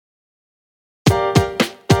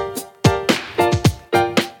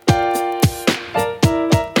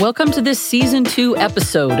Welcome to this Season 2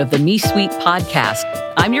 episode of the Me Suite podcast.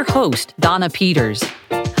 I'm your host, Donna Peters.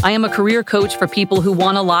 I am a career coach for people who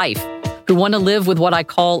want a life, who want to live with what I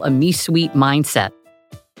call a Me Suite mindset.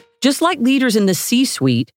 Just like leaders in the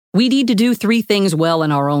C-suite, we need to do 3 things well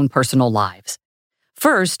in our own personal lives.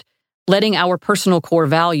 First, letting our personal core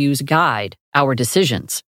values guide our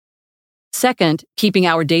decisions. Second, keeping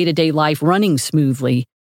our day-to-day life running smoothly.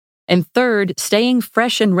 And third, staying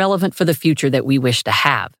fresh and relevant for the future that we wish to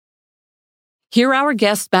have. Here, our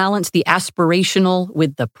guests balance the aspirational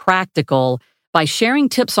with the practical by sharing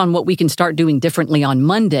tips on what we can start doing differently on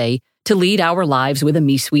Monday to lead our lives with a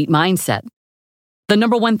Me Suite mindset. The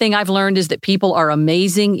number one thing I've learned is that people are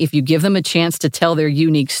amazing if you give them a chance to tell their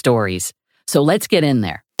unique stories. So let's get in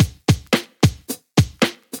there.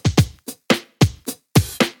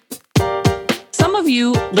 Some of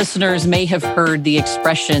you listeners may have heard the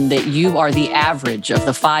expression that you are the average of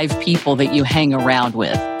the 5 people that you hang around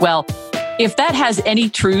with. Well, if that has any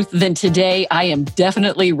truth, then today I am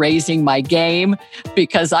definitely raising my game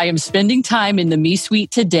because I am spending time in the Me Suite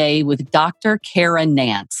today with Dr. Kara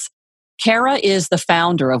Nance. Kara is the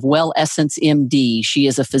founder of Well Essence MD. She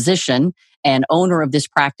is a physician and owner of this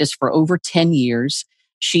practice for over 10 years.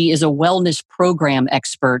 She is a wellness program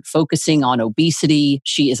expert focusing on obesity.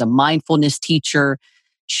 She is a mindfulness teacher.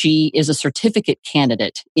 She is a certificate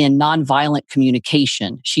candidate in nonviolent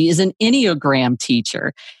communication. She is an Enneagram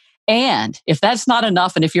teacher. And if that's not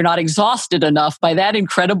enough, and if you're not exhausted enough by that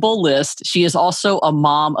incredible list, she is also a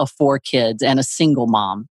mom of 4 kids and a single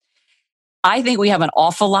mom. I think we have an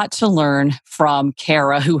awful lot to learn from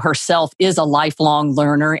Kara, who herself is a lifelong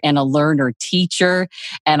learner and a learner teacher.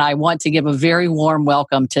 And I want to give a very warm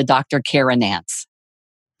welcome to Dr. Kara Nance.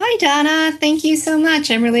 Hi, Donna. Thank you so much.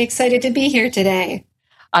 I'm really excited to be here today.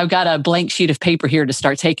 I've got a blank sheet of paper here to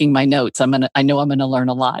start taking my notes. I know I'm going to learn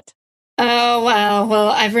a lot. Oh, wow. Well,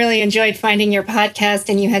 I've really enjoyed finding your podcast,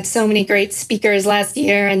 and you had so many great speakers last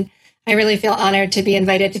year, and I really feel honored to be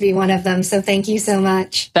invited to be one of them. So thank you so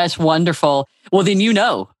much. That's wonderful. Well, then you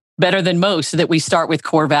know better than most that we start with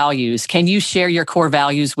core values. Can you share your core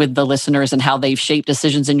values with the listeners and how they've shaped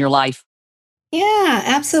decisions in your life? Yeah,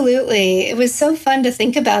 absolutely. It was so fun to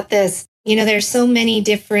think about this. You know, there's so many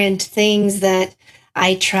different things that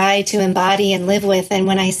I try to embody and live with. And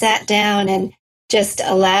when I sat down and just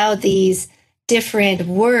allowed these different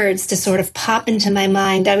words to sort of pop into my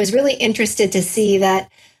mind, I was really interested to see that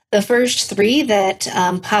the first 3 that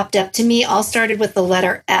popped up to me all started with the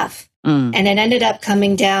letter F. And it ended up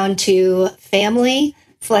coming down to family,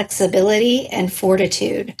 flexibility, and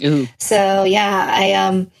fortitude. Ooh. So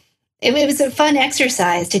yeah, it was a fun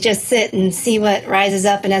exercise to just sit and see what rises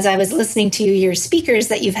up. And as I was listening to your speakers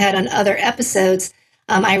that you've had on other episodes,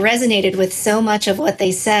 I resonated with so much of what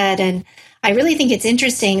they said. And I really think it's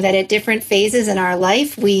interesting that at different phases in our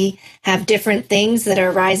life, we have different things that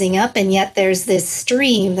are rising up, and yet there's this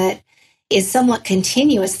stream that is somewhat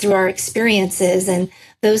continuous through our experiences. And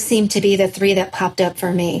those seem to be the 3 that popped up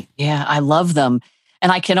for me. Yeah, I love them.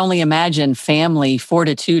 And I can only imagine family,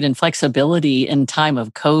 fortitude, and flexibility in time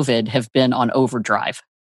of COVID have been on overdrive.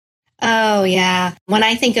 Oh, yeah. When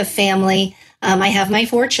I think of family, I have my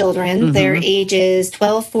 4 children. Mm-hmm. Their ages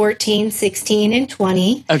 12, 14, 16, and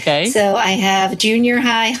 20. Okay. So I have junior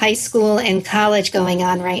high, high school, and college going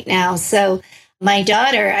on right now. So my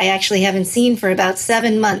daughter, I actually haven't seen for about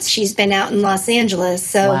 7 months. She's been out in Los Angeles.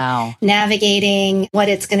 So wow. Navigating what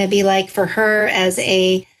it's going to be like for her as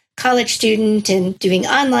a college student and doing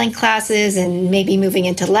online classes and maybe moving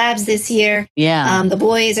into labs this year. Yeah. The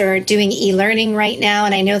boys are doing e-learning right now.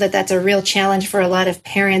 And I know that that's a real challenge for a lot of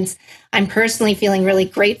parents. I'm personally feeling really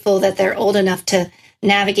grateful that they're old enough to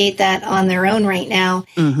navigate that on their own right now.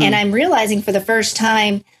 Mm-hmm. And I'm realizing for the first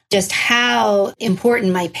time just how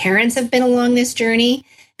important my parents have been along this journey,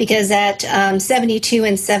 because at 72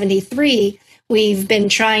 and 73, we've been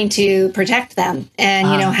trying to protect them and,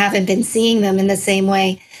 haven't been seeing them in the same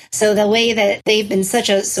way. So the way that they've been such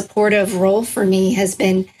a supportive role for me has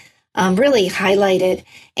been really highlighted.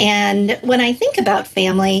 And when I think about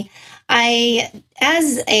family,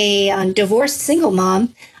 as a divorced single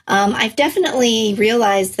mom, I've definitely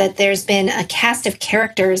realized that there's been a cast of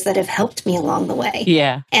characters that have helped me along the way.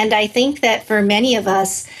 Yeah. And I think that for many of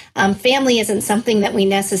us, family isn't something that we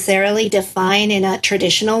necessarily define in a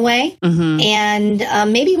traditional way. Mm-hmm.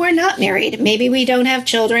 And maybe we're not married. Maybe we don't have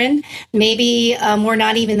children. Maybe we're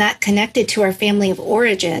not even that connected to our family of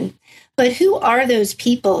origin. But who are those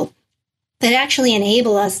people that actually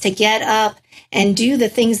enable us to get up and do the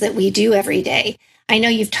things that we do every day? I know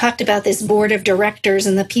you've talked about this board of directors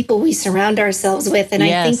and the people we surround ourselves with. And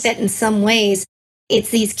yes. I think that in some ways,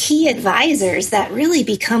 it's these key advisors that really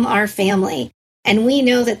become our family. And we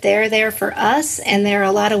know that they're there for us, and there are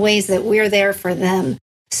a lot of ways that we're there for them.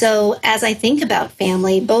 So as I think about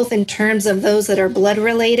family, both in terms of those that are blood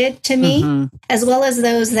related to me, as well as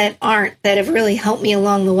those that aren't, that have really helped me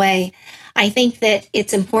along the way, I think that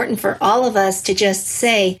it's important for all of us to just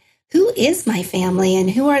say, who is my family and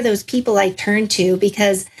who are those people I turn to?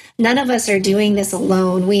 Because none of us are doing this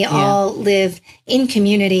alone. We all live in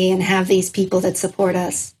community and have these people that support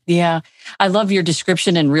us. Yeah. I love your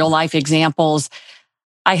description and real life examples.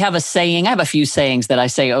 I have a few sayings that I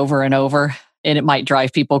say over and over, and it might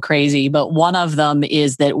drive people crazy, but one of them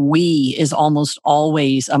is that we is almost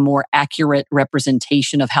always a more accurate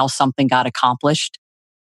representation of how something got accomplished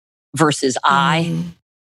versus I,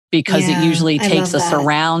 because it usually takes a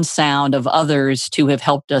surround sound of others to have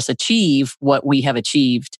helped us achieve what we have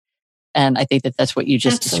achieved. And I think that that's what you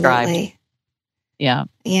just described. Yeah.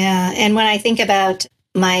 Yeah. And when I think about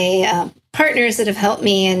my partners that have helped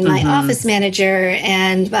me, and my office manager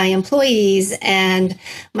and my employees and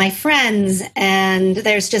my friends, and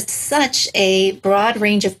there's just such a broad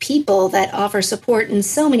range of people that offer support in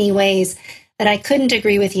so many ways that I couldn't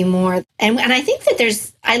agree with you more. And I think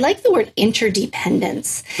that I like the word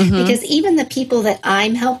interdependence, because even the people that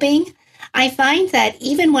I'm helping, I find that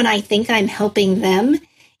even when I think I'm helping them,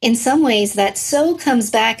 in some ways that so comes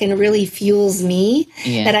back and really fuels me,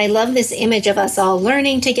 that I love this image of us all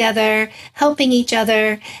learning together, helping each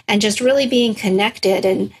other, and just really being connected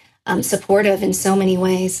and supportive in so many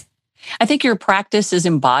ways. I think your practice is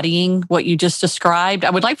embodying what you just described. I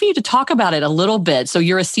would like for you to talk about it a little bit. So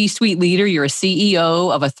you're a C-suite leader, you're a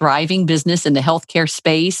CEO of a thriving business in the healthcare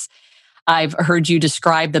space. I've heard you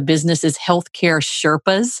describe the business as Healthcare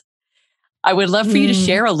Sherpas. I would love for you to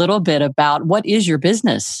share a little bit about what is your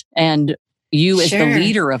business, and you as the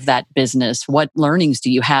leader of that business. What learnings do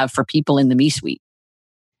you have for people in the me-suite?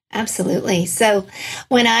 Absolutely. So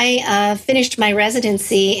when I finished my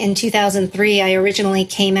residency in 2003, I originally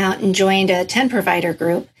came out and joined a 10-provider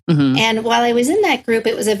group. And while I was in that group,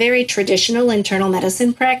 it was a very traditional internal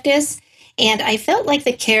medicine practice. And I felt like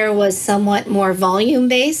the care was somewhat more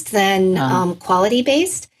volume-based than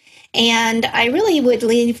quality-based. And I really would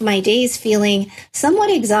leave my days feeling somewhat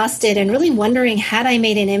exhausted and really wondering, had I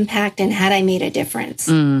made an impact and had I made a difference?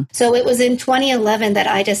 So it was in 2011 that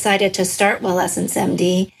I decided to start Wellessence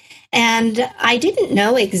MD. And I didn't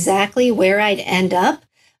know exactly where I'd end up,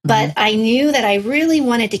 but I knew that I really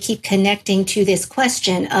wanted to keep connecting to this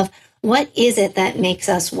question of what is it that makes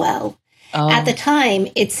us well? At the time,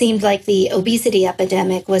 it seemed like the obesity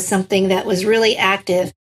epidemic was something that was really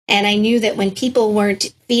active. And I knew that when people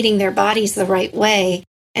weren't feeding their bodies the right way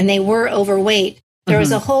and they were overweight, there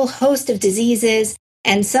was a whole host of diseases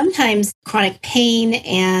and sometimes chronic pain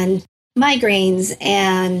and migraines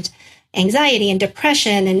and anxiety and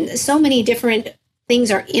depression, and so many different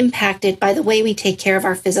things are impacted by the way we take care of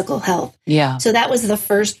our physical health. So that was the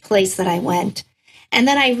first place that I went. And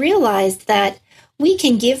then I realized that we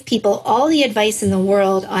can give people all the advice in the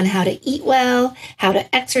world on how to eat well, how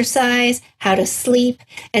to exercise, how to sleep,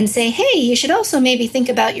 and say, hey, you should also maybe think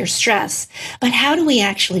about your stress. But how do we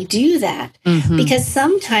actually do that? Because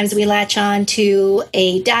sometimes we latch on to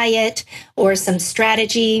a diet or some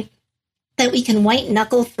strategy that we can white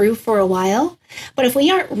knuckle through for a while. But if we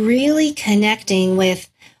aren't really connecting with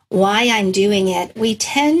why I'm doing it, we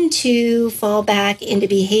tend to fall back into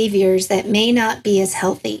behaviors that may not be as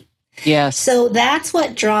healthy. So that's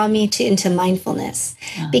what drew me into mindfulness,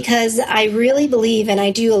 because I really believe, and I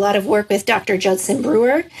do a lot of work with Dr. Judson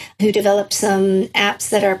Brewer, who developed some apps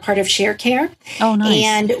that are part of ShareCare. Nice.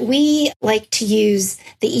 And we like to use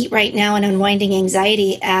the Eat Right Now and Unwinding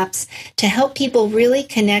Anxiety apps to help people really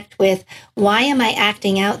connect with, why am I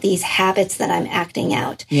acting out these habits that I'm acting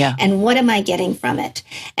out? And what am I getting from it?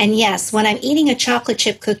 And yes, when I'm eating a chocolate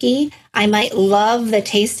chip cookie, I might love the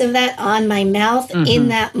taste of that on my mouth in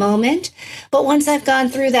that moment. But once I've gone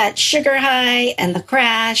through that sugar high and the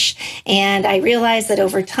crash, and I realize that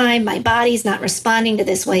over time my body's not responding to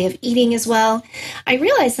this way of eating as well, I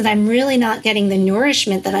realize that I'm really not getting the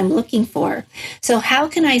nourishment that I'm looking for. So how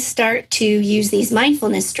can I start to use these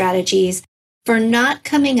mindfulness strategies for not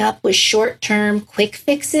coming up with short-term quick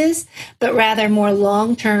fixes, but rather more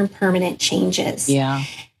long-term permanent changes?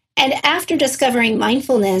 And after discovering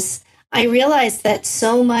mindfulness, I realized that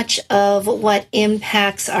so much of what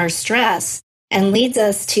impacts our stress and leads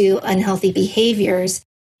us to unhealthy behaviors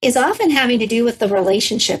is often having to do with the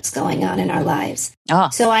relationships going on in our lives.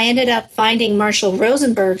 So I ended up finding Marshall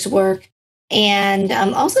Rosenberg's work, and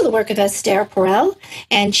also the work of Esther Perel.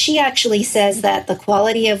 And she actually says that the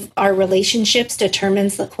quality of our relationships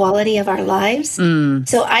determines the quality of our lives.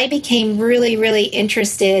 So I became really, really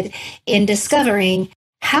interested in discovering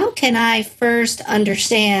how can I first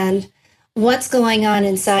understand what's going on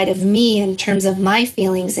inside of me in terms of my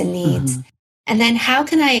feelings and needs? Mhm. And then how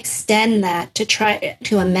can I extend that to try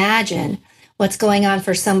to imagine what's going on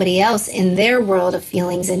for somebody else in their world of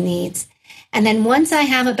feelings and needs? And then once I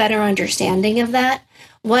have a better understanding of that,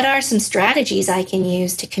 what are some strategies I can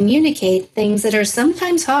use to communicate things that are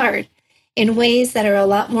sometimes hard in ways that are a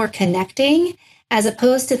lot more connecting, as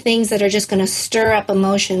opposed to things that are just going to stir up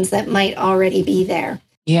emotions that might already be there?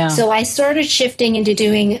 Yeah. So I started shifting into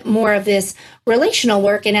doing more of this relational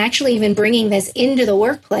work and actually even bringing this into the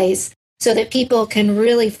workplace so that people can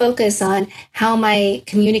really focus on how am I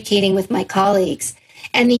communicating with my colleagues.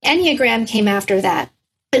 And the Enneagram came after that.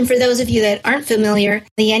 And for those of you that aren't familiar,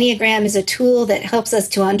 the Enneagram is a tool that helps us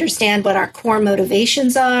to understand what our core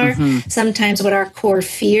motivations are, sometimes what our core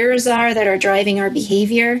fears are that are driving our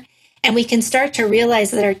behavior. And we can start to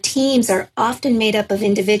realize that our teams are often made up of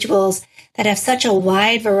individuals that have such a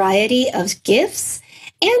wide variety of gifts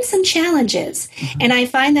and some challenges. And I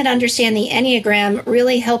find that understanding the Enneagram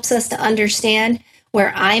really helps us to understand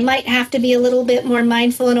where I might have to be a little bit more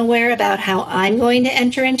mindful and aware about how I'm going to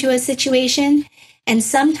enter into a situation, and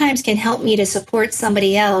sometimes can help me to support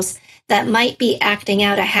somebody else that might be acting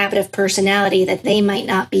out a habit of personality that they might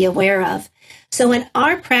not be aware of. So in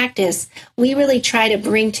our practice, we really try to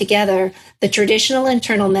bring together the traditional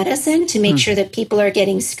internal medicine to make sure that people are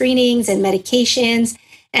getting screenings and medications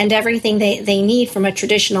and everything they need from a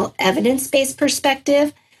traditional evidence-based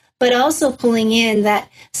perspective, but also pulling in that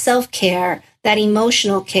self-care, that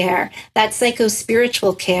emotional care, that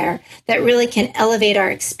psycho-spiritual care that really can elevate our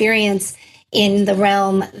experience in the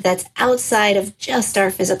realm that's outside of just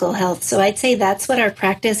our physical health. So I'd say that's what our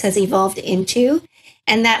practice has evolved into.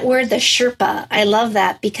 And that word, the Sherpa, I love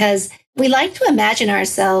that because we like to imagine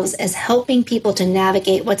ourselves as helping people to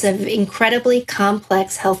navigate what's an incredibly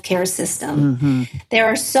complex healthcare system. There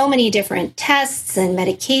are so many different tests and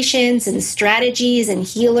medications and strategies and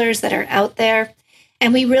healers that are out there.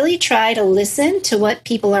 And we really try to listen to what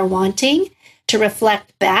people are wanting, to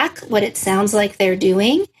reflect back what it sounds like they're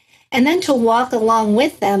doing, and then to walk along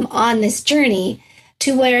with them on this journey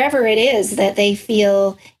to wherever it is that they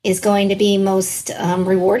feel is going to be most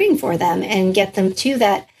rewarding for them and get them to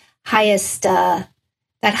that highest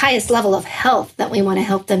level of health that we want to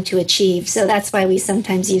help them to achieve. So that's why we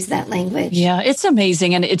sometimes use that language. Yeah, it's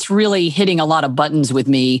amazing. And it's really hitting a lot of buttons with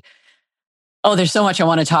me. Oh, there's so much I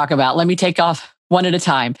want to talk about. Let me take off one at a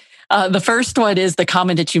time. The first one is the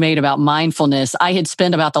comment that you made about mindfulness. I had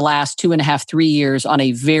spent about the last 2.5, 3 years on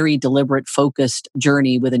a very deliberate, focused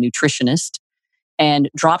journey with a nutritionist and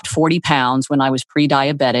dropped 40 pounds when I was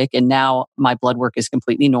pre-diabetic. And now my blood work is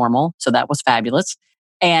completely normal. So that was fabulous.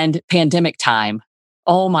 And pandemic time.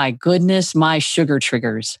 Oh my goodness, my sugar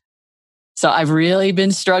triggers. So I've really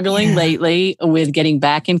been struggling lately with getting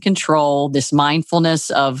back in control, this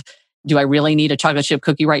mindfulness of, do I really need a chocolate chip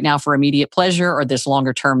cookie right now for immediate pleasure or this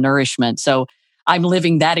longer term nourishment? So I'm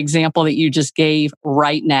living that example that you just gave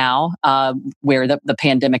right now, where the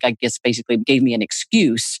pandemic, I guess, basically gave me an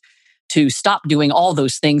excuse to stop doing all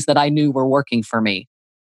those things that I knew were working for me.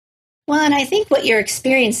 Well, and I think what you're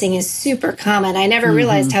experiencing is super common. I never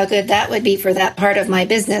realized how good that would be for that part of my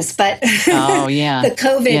business, but Oh, yeah. the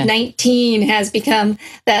COVID-19 has become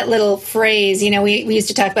that little phrase. You know, we used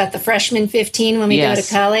to talk about the freshman 15 when we go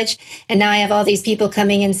to college, and now I have all these people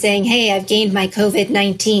coming and saying, hey, I've gained my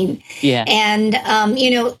COVID-19. Yeah. And,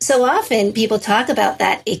 you know, so often people talk about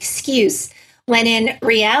that excuse when in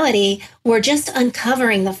reality, we're just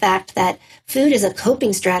uncovering the fact that food is a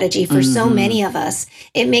coping strategy for so many of us.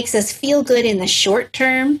 It makes us feel good in the short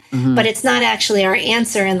term, but it's not actually our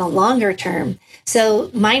answer in the longer term.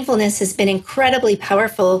 So mindfulness has been incredibly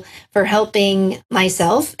powerful for helping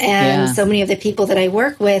myself and so many of the people that I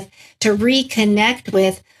work with to reconnect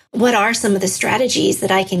with what are some of the strategies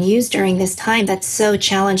that I can use during this time that's so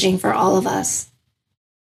challenging for all of us.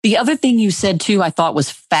 The other thing you said too, I thought was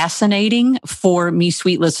fascinating for me,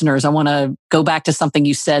 sweet listeners. I want to go back to something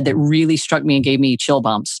you said that really struck me and gave me chill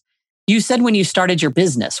bumps. You said when you started your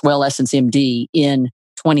business, Well Essence MD, in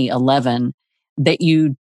 2011, that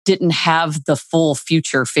you didn't have the full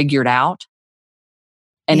future figured out.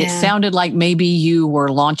 And it sounded like maybe you were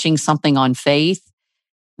launching something on faith,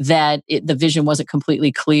 that the vision wasn't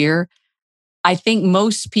completely clear. I think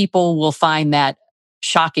most people will find that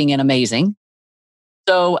shocking and amazing.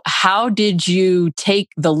 So how did you take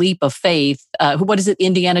the leap of faith? What is it?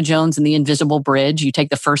 Indiana Jones and the Invisible Bridge. You take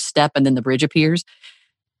the first step and then the bridge appears.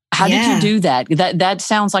 How did you do that? That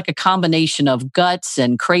sounds like a combination of guts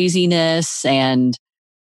and craziness and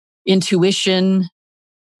intuition.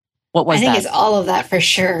 What was I think that? it's all of that for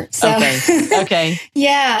sure. So, Okay.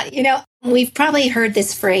 yeah, we've probably heard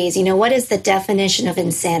this phrase, what is the definition of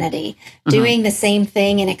insanity? Doing the same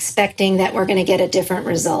thing and expecting that we're going to get a different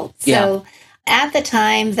result. So at the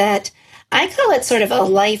time that I call it sort of a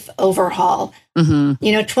life overhaul.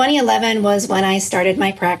 2011 was when I started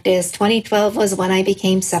my practice. 2012 was when I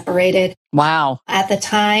became separated. Wow. At the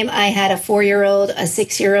time, I had a 4-year-old, a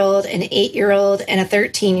 6-year-old, an 8-year-old, and a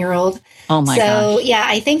 13-year-old. Oh my gosh. So, yeah,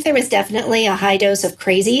 I think there was definitely a high dose of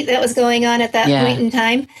crazy that was going on at that point in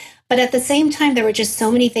time. But at the same time, there were just so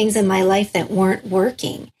many things in my life that weren't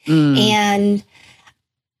working. And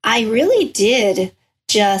I really did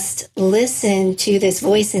just listen to this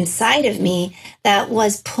voice inside of me that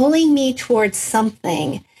was pulling me towards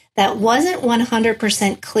something that wasn't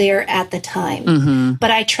 100% clear at the time.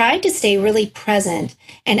 But I tried to stay really present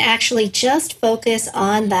and actually just focus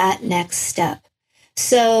on that next step.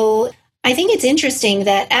 So I think it's interesting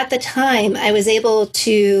that at the time I was able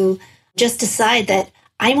to just decide that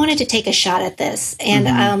I wanted to take a shot at this. And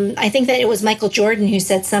I think that it was Michael Jordan who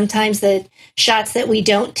said sometimes the shots that we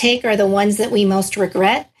don't take are the ones that we most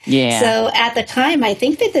regret. Yeah. So at the time, I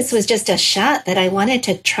think that this was just a shot that I wanted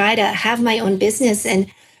to try to have my own business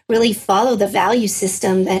and really follow the value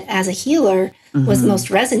system that as a healer was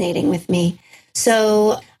most resonating with me.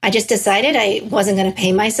 So I just decided I wasn't going to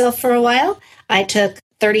pay myself for a while. I took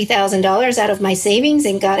 $30,000 out of my savings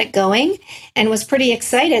and got it going and was pretty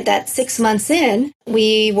excited that 6 months in,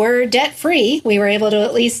 we were debt free. We were able to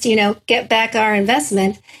at least, get back our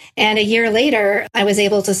investment. And a year later, I was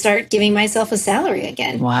able to start giving myself a salary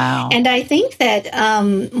again. Wow. And I think that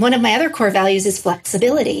one of my other core values is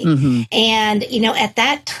flexibility. And, at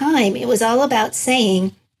that time, it was all about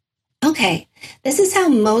saying, okay, this is how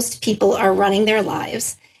most people are running their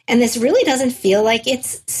lives. And this really doesn't feel like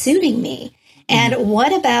it's suiting me. And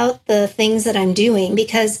what about the things that I'm doing?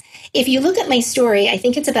 Because if you look at my story, I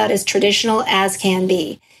think it's about as traditional as can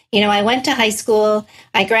be. I went to high school.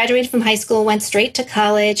 I graduated from high school, went straight to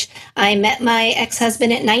college. I met my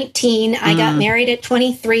ex-husband at 19. I got married at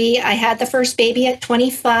 23. I had the first baby at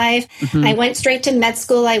 25. I went straight to med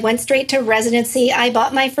school. I went straight to residency. I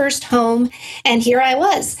bought my first home. And here I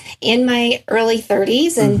was in my early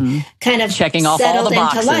 30s and kind of checking off all the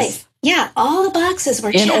boxes. Into life. Yeah, all the boxes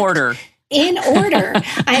were checked. In order.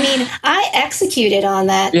 I mean, I executed on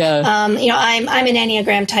that. Yeah. I'm an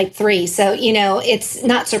Enneagram type 3. So, it's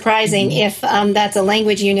not surprising if that's a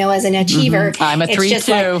language as an achiever. I'm a 3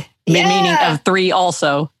 too, meaning of 3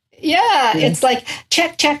 also. Yeah. It's like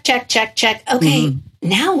check, check, check, check, check. Okay,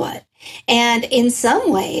 now what? And in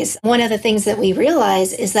some ways, one of the things that we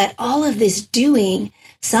realize is that all of this doing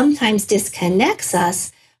sometimes disconnects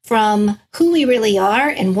us from who we really are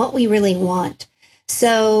and what we really want.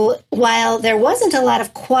 So while there wasn't a lot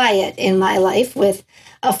of quiet in my life with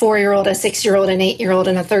a 4-year-old, a 6-year-old, an 8-year-old,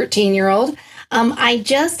 and a 13-year-old, I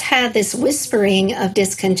just had this whispering of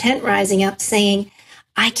discontent rising up saying,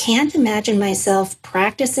 I can't imagine myself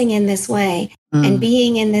practicing in this way and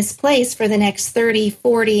being in this place for the next 30,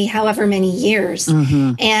 40, however many years.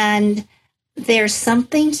 And there's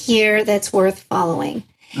something here that's worth following.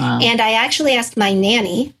 And I actually asked my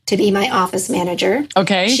nanny to be my office manager.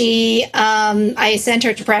 Okay. I sent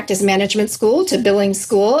her to practice management school, to billing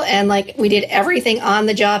school, and we did everything on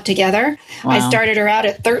the job together. Wow. I started her out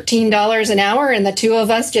at $13 an hour, and the two of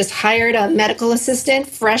us just hired a medical assistant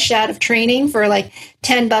fresh out of training for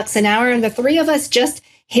 $10 an hour. And the three of us just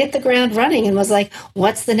hit the ground running and was like,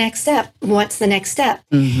 what's the next step? What's the next step?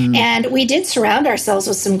 And we did surround ourselves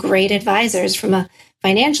with some great advisors, from a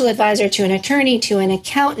financial advisor to an attorney to an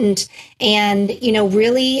accountant, and,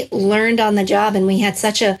 really learned on the job. And we had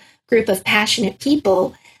such a group of passionate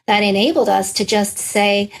people that enabled us to just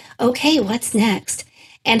say, okay, what's next?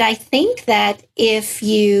 And I think that if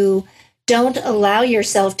you don't allow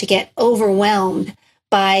yourself to get overwhelmed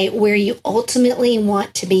by where you ultimately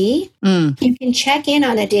want to be, you can check in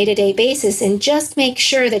on a day-to-day basis and just make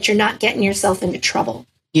sure that you're not getting yourself into trouble.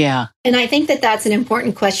 Yeah. And I think that that's an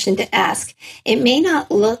important question to ask. It may not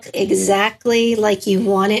look exactly like you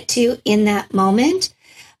want it to in that moment,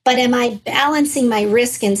 but am I balancing my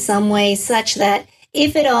risk in some way such that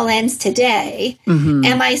if it all ends today,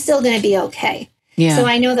 am I still going to be okay? Yeah. So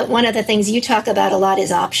I know that one of the things you talk about a lot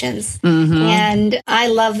is options. And I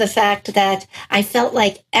love the fact that I felt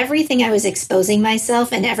like everything I was exposing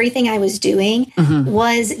myself and everything I was doing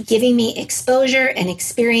was giving me exposure and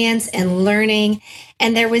experience and learning.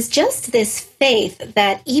 And there was just this faith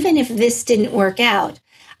that even if this didn't work out,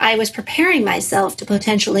 I was preparing myself to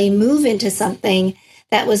potentially move into something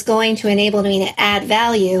that was going to enable me to add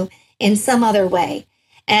value in some other way.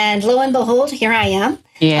 And lo and behold, here I am.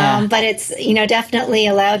 Yeah. But it's, definitely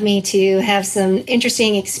allowed me to have some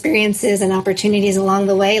interesting experiences and opportunities along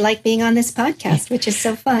the way, like being on this podcast, which is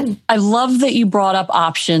so fun. I love that you brought up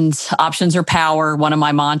options. Options are power. One of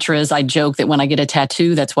my mantras. I joke that when I get a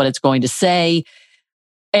tattoo, that's what it's going to say.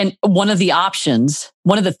 And one of the options,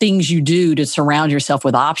 one of the things you do to surround yourself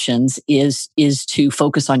with options is to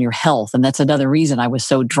focus on your health. And that's another reason I was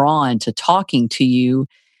so drawn to talking to you,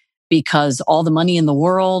 because all the money in the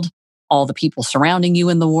world, all the people surrounding you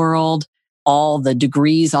in the world, all the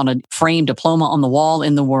degrees on a frame diploma on the wall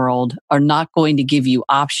in the world are not going to give you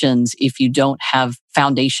options if you don't have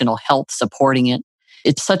foundational health supporting it.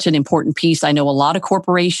 It's such an important piece. I know a lot of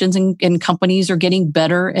corporations and companies are getting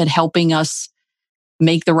better at helping us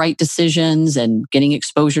make the right decisions and getting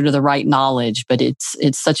exposure to the right knowledge, but it's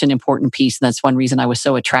such an important piece. And that's one reason I was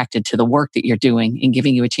so attracted to the work that you're doing and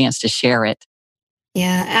giving you a chance to share it.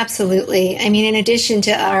 Yeah, absolutely. I mean, in addition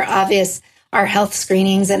to our health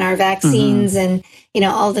screenings and our vaccines and,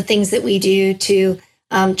 all the things that we do to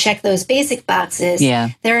check those basic boxes. Yeah.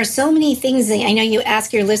 There are so many things that I know you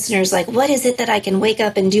ask your listeners, like, what is it that I can wake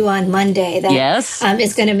up and do on Monday that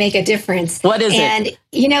is going to make a difference? What is it? And,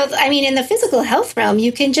 in the physical health realm,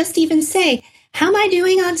 you can just even say, how am I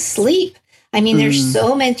doing on sleep? I mean, there's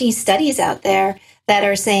so many studies out there that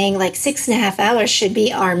are saying like 6.5 hours should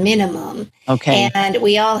be our minimum. Okay. And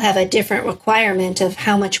we all have a different requirement of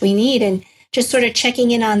how much we need, and just sort of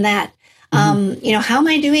checking in on that. How am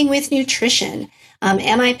I doing with nutrition?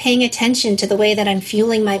 Am I paying attention to the way that I'm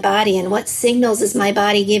fueling my body, and what signals is my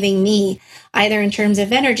body giving me, either in terms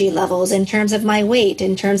of energy levels, in terms of my weight,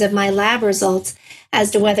 in terms of my lab results,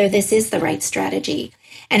 as to whether this is the right strategy?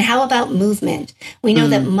 And how about movement? We know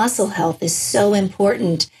that muscle health is so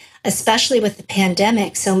important, especially with the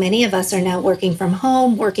pandemic. So many of us are now working from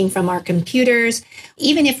home, working from our computers.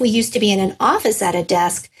 Even if we used to be in an office at a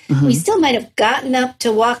desk, we still might have gotten up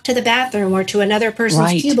to walk to the bathroom or to another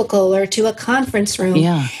person's cubicle or to a conference room.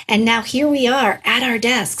 Yeah. And now here we are at our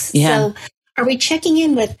desks. Yeah. So are we checking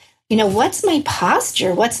in with, what's my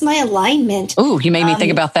posture? What's my alignment? Ooh, you made me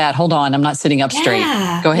think about that. Hold on. I'm not sitting up straight.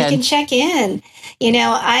 Go ahead. You can check in.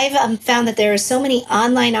 I've found that there are so many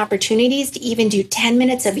online opportunities to even do 10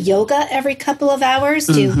 minutes of yoga every couple of hours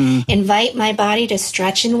to invite my body to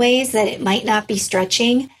stretch in ways that it might not be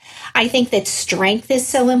stretching. I think that strength is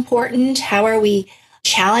so important. How are we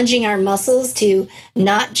challenging our muscles to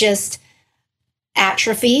not just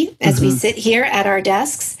atrophy as we sit here at our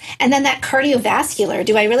desks? And then that cardiovascular,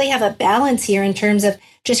 do I really have a balance here in terms of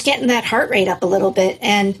just getting that heart rate up a little bit?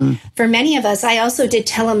 And for many of us, I also did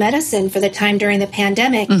telemedicine for the time during the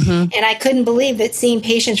pandemic. And I couldn't believe that seeing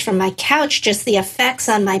patients from my couch, just the effects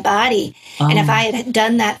on my body. And if I had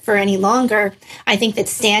done that for any longer, I think that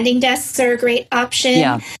standing desks are a great option.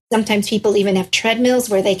 Yeah. Sometimes people even have treadmills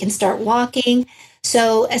where they can start walking.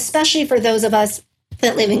 So especially for those of us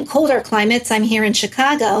that live in colder climates, I'm here in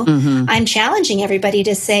Chicago, I'm challenging everybody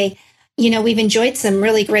to say, we've enjoyed some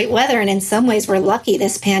really great weather, and in some ways we're lucky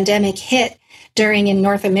this pandemic hit during, in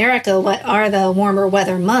North America, what are the warmer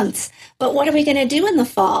weather months. But what are we going to do in the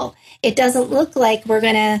fall? It doesn't look like we're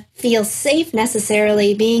going to feel safe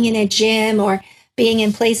necessarily being in a gym or being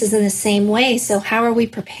in places in the same way. So how are we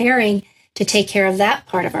preparing to take care of that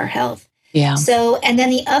part of our health? Yeah. So, and then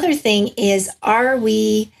the other thing is, are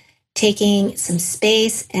we taking some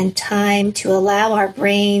space and time to allow our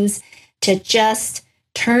brains to just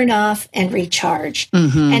turn off and recharge?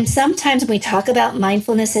 And sometimes when we talk about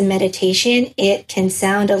mindfulness and meditation, it can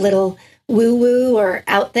sound a little woo-woo or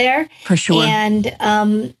out there. For sure. And,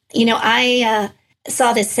 I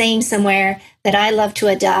saw this saying somewhere that I love to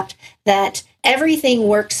adopt, that everything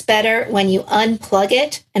works better when you unplug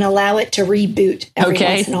it and allow it to reboot every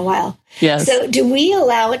once in a while. Yes. So do we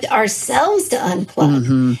allow it ourselves to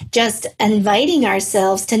unplug? Just inviting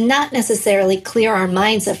ourselves to not necessarily clear our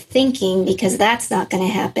minds of thinking, because that's not going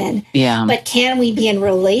to happen. Yeah. But can we be in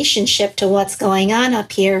relationship to what's going on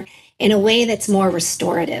up here in a way that's more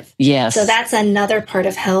restorative? Yes. So that's another part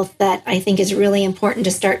of health that I think is really important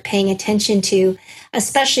to start paying attention to,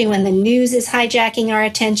 especially when the news is hijacking our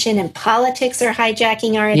attention and politics are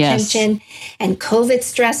hijacking our attention and COVID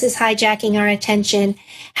stress is hijacking our attention.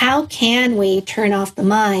 How can we turn off the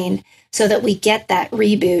mind so that we get that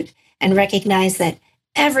reboot and recognize that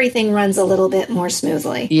everything runs a little bit more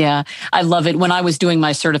smoothly? Yeah, I love it. When I was doing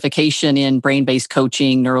my certification in brain-based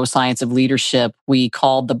coaching, neuroscience of leadership, we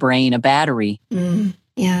called the brain a battery.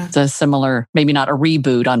 Yeah. It's a similar, maybe not a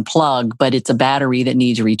reboot, unplug, but it's a battery that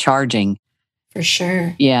needs recharging. For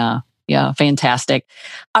sure. Yeah. Yeah, fantastic.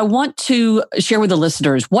 I want to share with the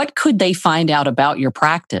listeners, what could they find out about your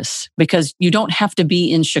practice? Because you don't have to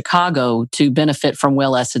be in Chicago to benefit from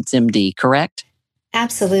Well Essence MD, correct?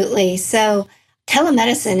 Absolutely. So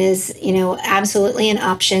telemedicine is, absolutely an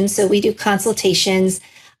option. So we do consultations.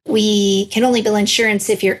 We can only bill insurance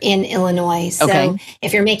if you're in Illinois. So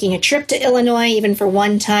if you're making a trip to Illinois, even for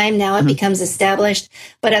one time, now it becomes established.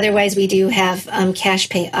 But otherwise, we do have cash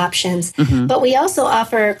pay options. But we also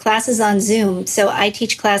offer classes on Zoom. So I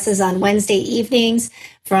teach classes on Wednesday evenings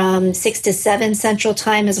from 6 to 7 Central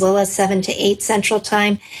Time, as well as 7 to 8 Central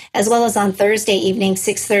Time, as well as on Thursday evening,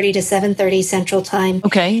 6:30 to 7:30 Central Time.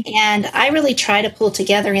 Okay. And I really try to pull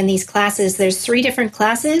together in these classes. There's 3 different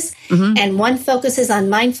classes, and one focuses on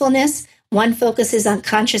mindfulness, one focuses on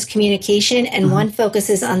conscious communication, and one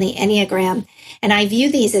focuses on the Enneagram. And I view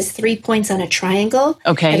these as 3 points on a triangle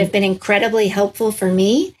that have been incredibly helpful for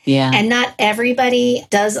me. Yeah. And not everybody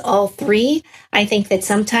does all 3. I think that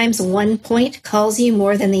sometimes one point calls you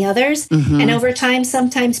more than the others. And over time,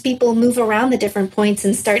 sometimes people move around the different points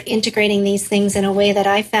and start integrating these things in a way that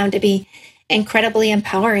I found to be incredibly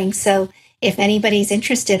empowering. So if anybody's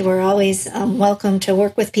interested, we're always welcome to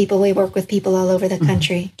work with people. We work with people all over the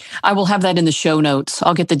country. I will have that in the show notes.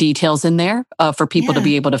 I'll get the details in there for people to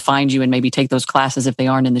be able to find you and maybe take those classes if they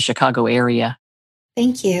aren't in the Chicago area.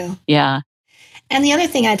 Thank you. Yeah. And the other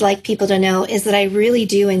thing I'd like people to know is that I really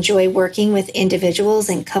do enjoy working with individuals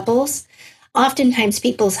and couples. Oftentimes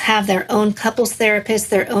people have their own couples therapist,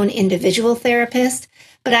 their own individual therapist.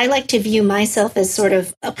 But I like to view myself as sort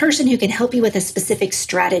of a person who can help you with a specific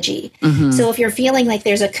strategy. So if you're feeling like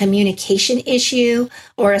there's a communication issue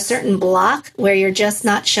or a certain block where you're just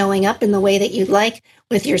not showing up in the way that you'd like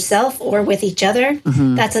with yourself or with each other,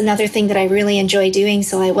 that's another thing that I really enjoy doing.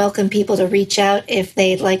 So I welcome people to reach out if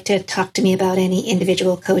they'd like to talk to me about any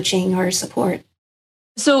individual coaching or support.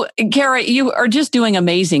 So, Kara, you are just doing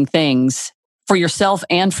amazing things for yourself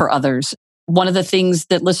and for others. One of the things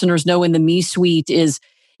that listeners know in the Me Suite is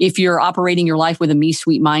if you're operating your life with a Me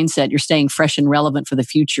Suite mindset, you're staying fresh and relevant for the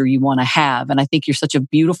future you want to have. And I think you're such a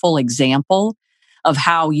beautiful example of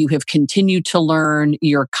how you have continued to learn.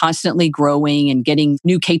 You're constantly growing and getting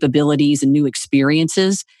new capabilities and new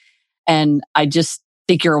experiences. And I just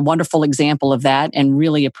think you're a wonderful example of that and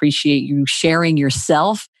really appreciate you sharing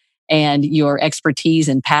yourself and your expertise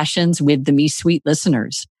and passions with the Me Suite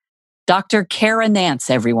listeners. Dr. Kara Nance,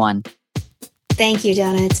 everyone. Thank you,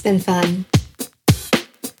 Donna. It's been fun.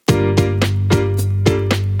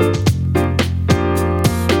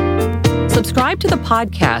 Subscribe to the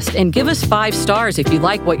podcast and give us 5 stars if you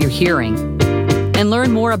like what you're hearing. And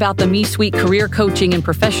learn more about the Me Suite career coaching and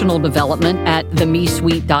professional development at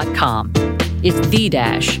themesuite.com. It's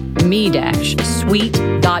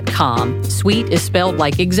the-me-suite.com. Suite is spelled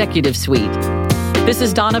like executive suite. This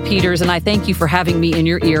is Donna Peters, and I thank you for having me in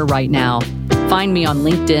your ear right now. Find me on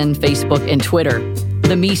LinkedIn, Facebook, and Twitter.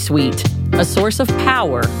 The Me Suite, a source of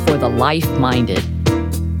power for the life-minded.